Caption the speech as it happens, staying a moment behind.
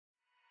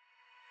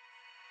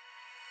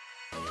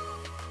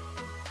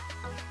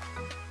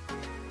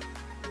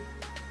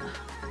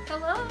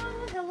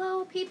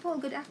Hello, people.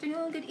 Good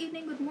afternoon, good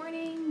evening, good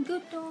morning,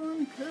 good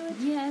dawn, good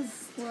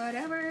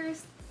whatever.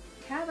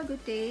 Have a good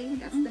day.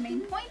 That's the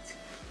main point.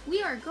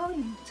 We are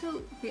going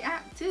to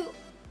react to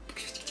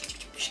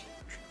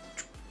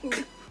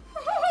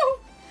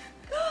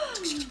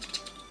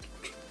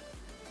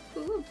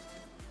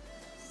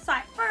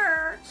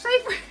Cypher.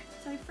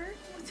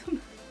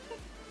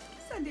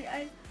 Sabi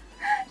ay.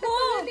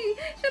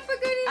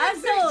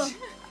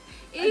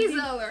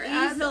 AZEL or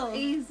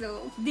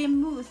AZEL.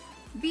 Demuth.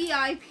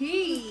 VIP.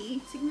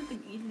 Siguro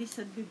tag-English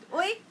sa good.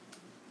 Oy!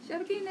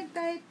 Siya kayo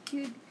nag-type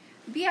yun.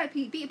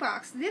 VIP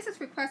beatbox. This is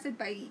requested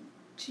by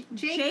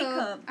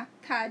Jacob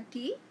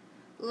Akadi,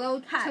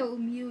 Loto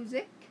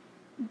Music,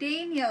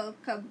 Daniel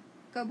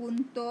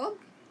Kabuntog.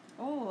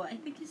 Oh, I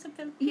think he's a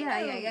Filipino.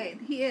 Yeah.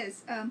 He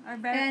is.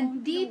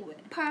 And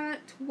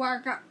Deepat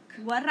Warak.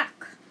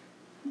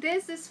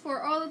 This is for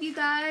all of you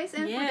guys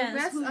and for the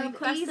rest of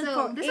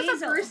AZEL. This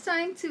is our first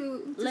time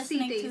to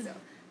see AZEL.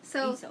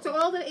 So to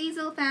all the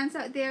AZEL fans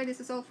out there, this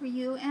is all for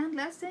you, and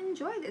let's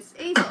enjoy this.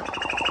 AZEL.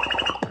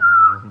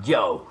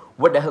 Yo,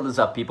 what the hell is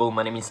up, people?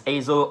 My name is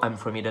AZEL. I'm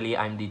from Italy.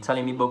 I'm the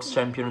Italian beatbox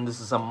champion, and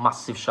this is a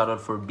massive shout out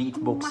for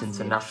Beatbox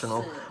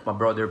International, my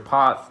brother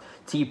Path,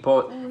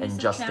 Teapot, and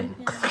Justin.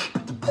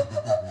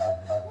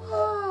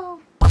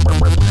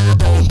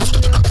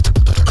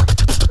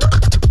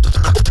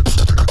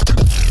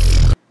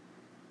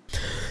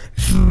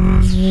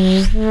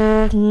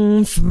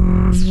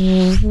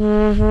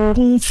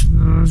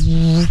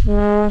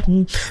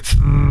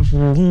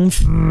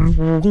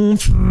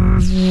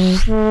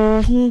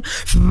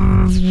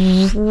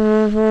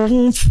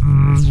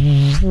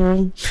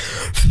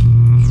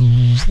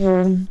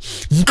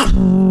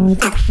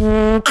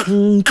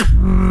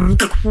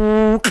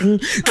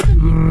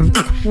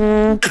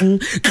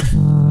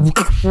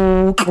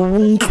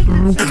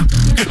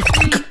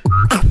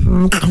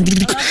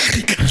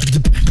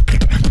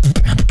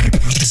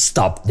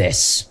 Stop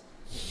this.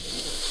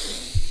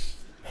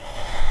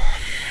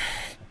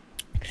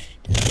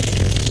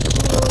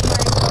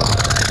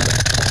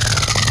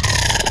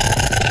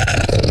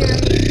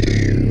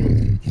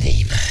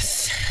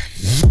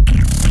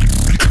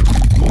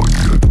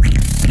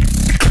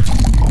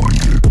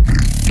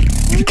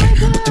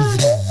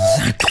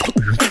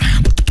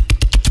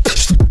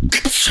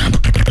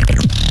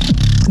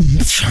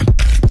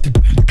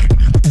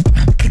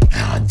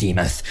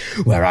 Demuth,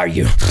 where are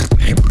you?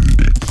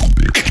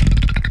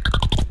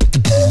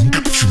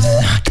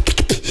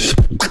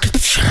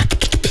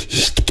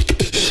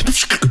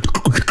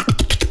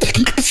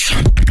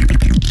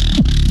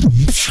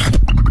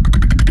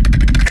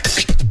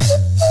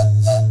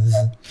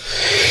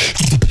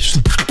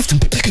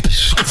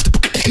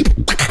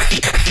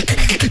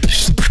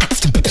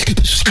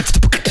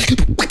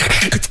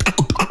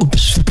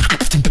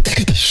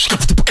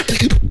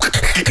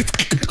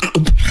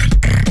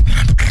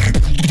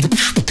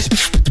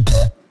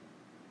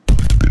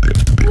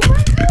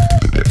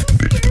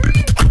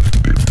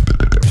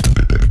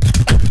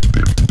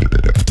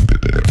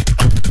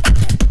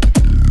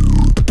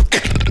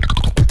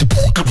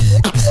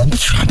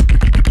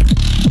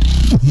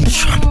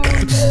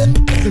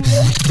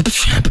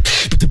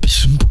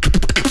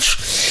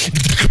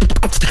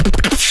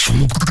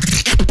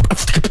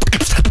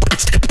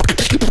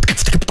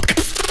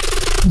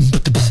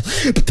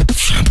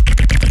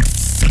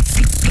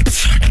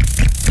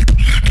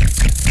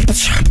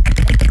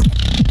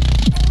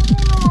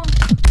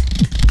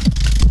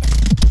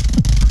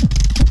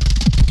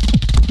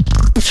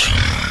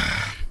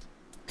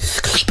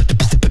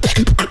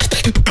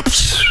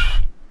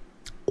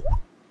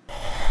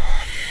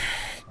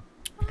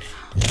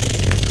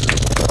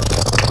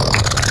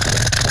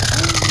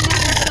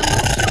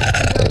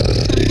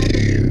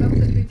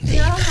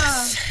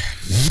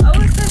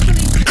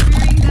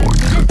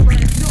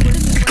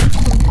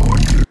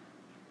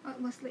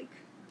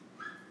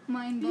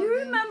 Mind-boggling. Do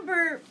you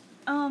remember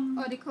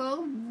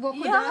Audicle?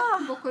 Bokoda?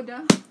 Yeah.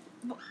 Bokoda?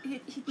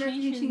 He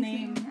changed his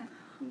name.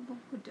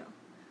 Bokoda.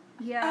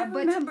 Yeah, I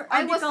remember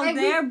Audicle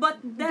there, but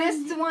then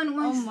this one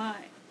was... Oh my.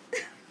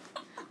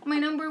 My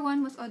number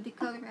one was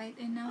Audicle, right?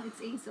 And now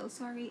it's AZEL.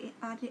 Sorry,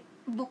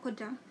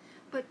 Bokoda.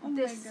 But oh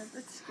my God,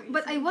 that's crazy.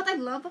 But what I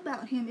love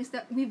about him is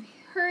that we've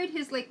heard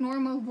his like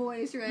normal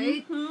voice,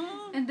 right?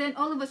 And then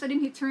all of a sudden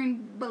he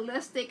turned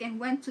ballistic and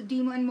went to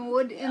demon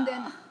mode, and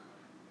then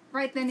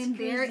right then and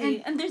there,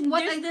 and there's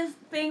this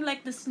thing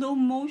like the slow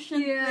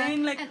motion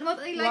thing, like, and what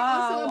I like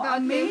also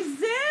about him,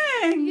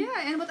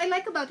 and what I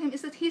like about him is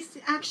that his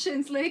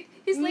actions, like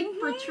he's like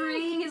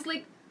portraying, he's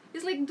like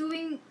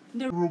doing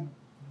the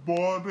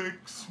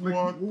robotics.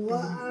 What?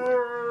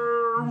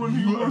 When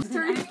he was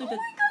turning. Oh my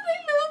God, I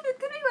love it.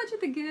 Can we watch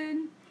it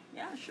again?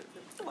 Yeah, sure.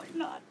 Why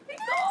not? I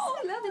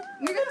love it.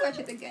 We're gonna watch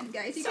it again,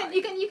 guys. You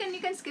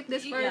can skip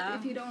this part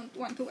if you don't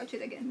want to watch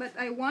it again. But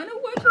I wanna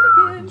watch it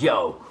again.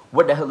 Yo,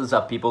 what the hell is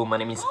up, people? My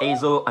name is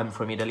AZEL. I'm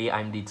from Italy.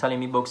 I'm the Italian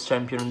beatbox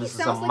champion. This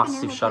is a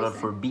massive shout out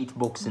for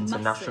Beatbox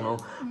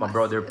International, my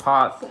brother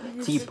Path,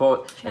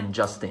 Teapot, and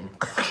Justin.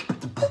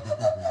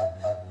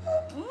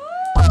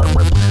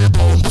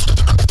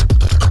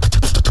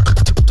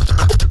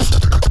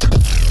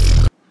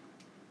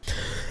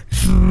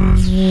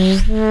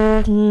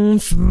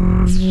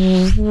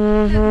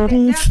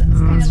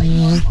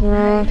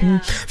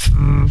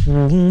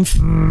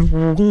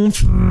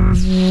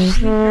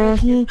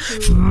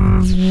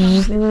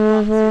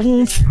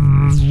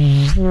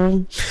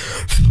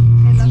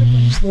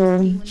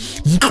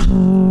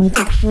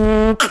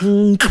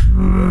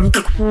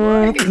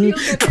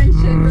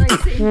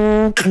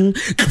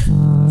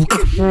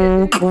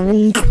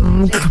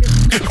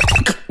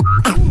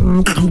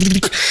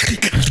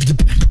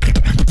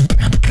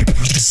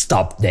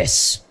 Stop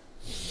this.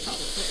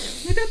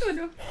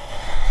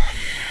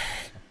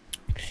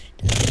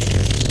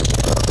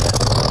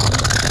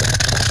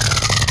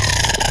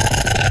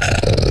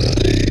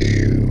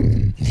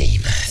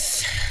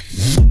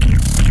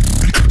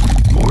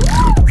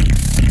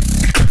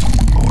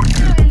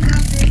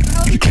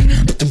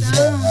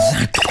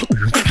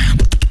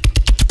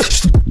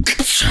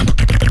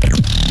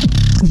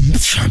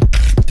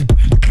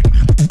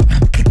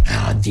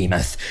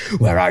 Demuth,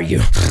 where are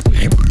you?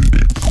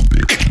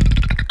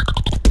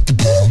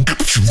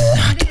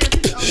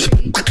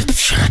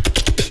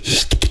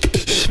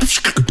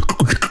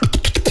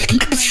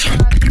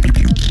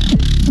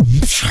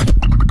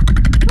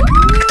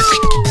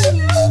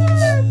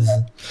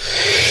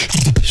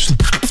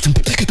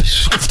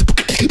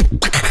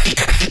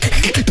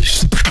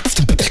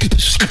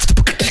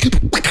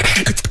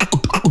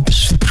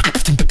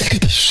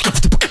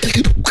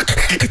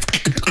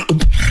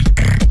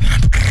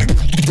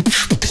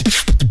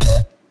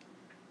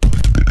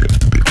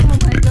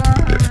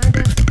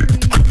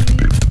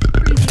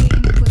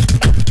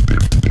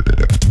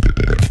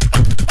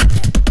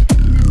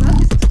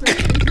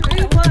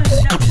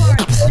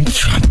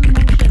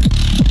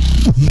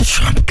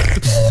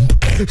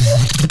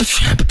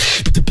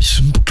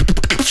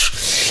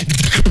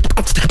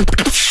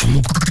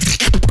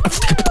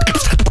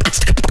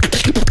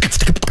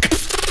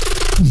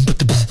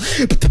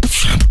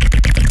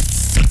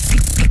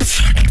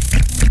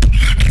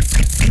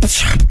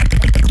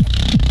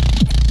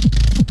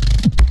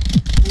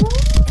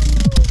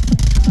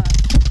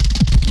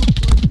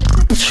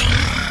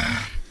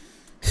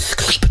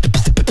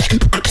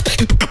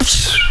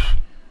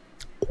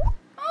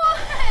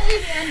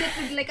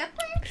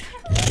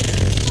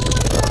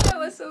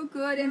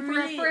 And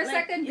for a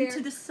second there,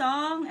 into the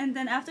song, and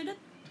then after that,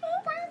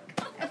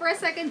 for a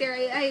second there,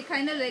 I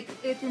kind of like,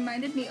 it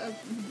reminded me of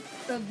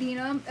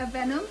Venom,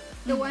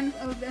 the one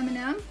of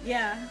Eminem.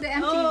 Yeah. The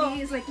MTV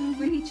is like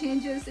when he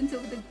changes into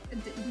the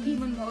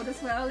demon mode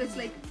as well. It's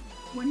like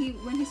when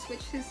he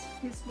switched his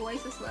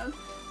voice as well.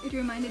 It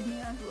reminded me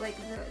of like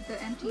the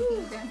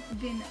MTV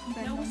Venom.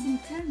 That was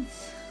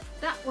intense.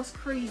 That was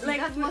crazy.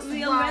 Like that was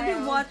we wild.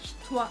 already watched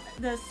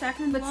the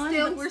second but one,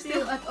 still, but we're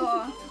still at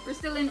awe. We're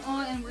still in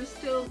awe, and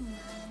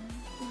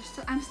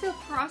I'm still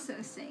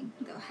processing.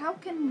 How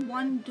can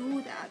one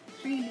do that?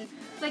 Really,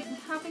 like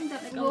having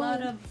that like low, a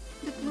lot of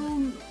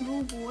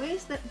low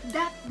voice,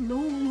 that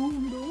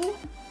low.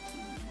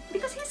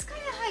 Because he's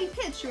kind of high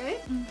pitched,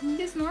 right?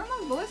 His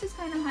normal voice is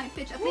kind of high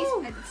pitched. At least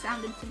it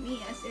sounded to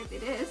me as if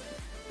it is.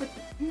 But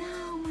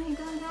no, my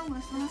God, that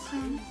was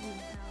awesome.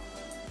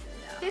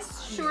 He's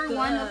sure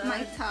one of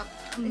my top.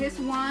 His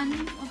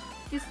one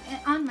is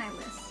on my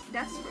list.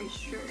 That's for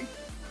sure.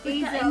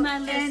 AZEL in my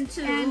list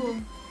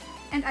too.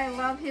 And I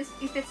love his.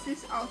 If it's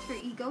his alter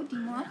ego,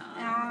 Demuth.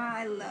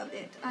 I love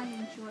it. I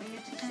enjoy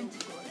it. And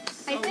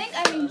I think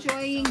I'm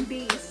enjoying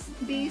bass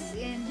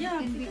in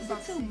beatboxing.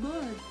 It's so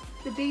good.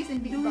 The bass in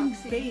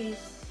beatboxing.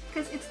 Bass.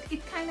 Because it's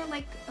kind of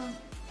like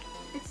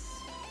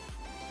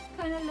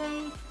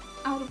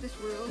out of this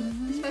world,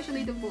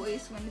 especially the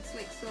voice when it's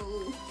like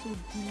so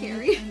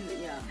scary.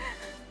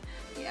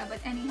 Yeah, but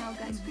anyhow,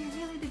 guys, we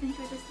really did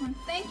enjoy this one.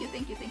 Thank you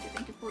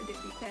for this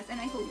request,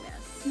 and I hope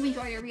you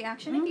enjoy your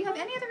reaction. If you have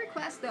any other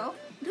requests, though,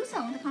 do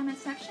so in the comment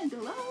section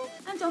below,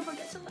 and don't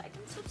forget to like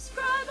and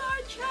subscribe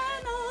our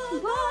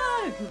channel.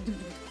 Bye.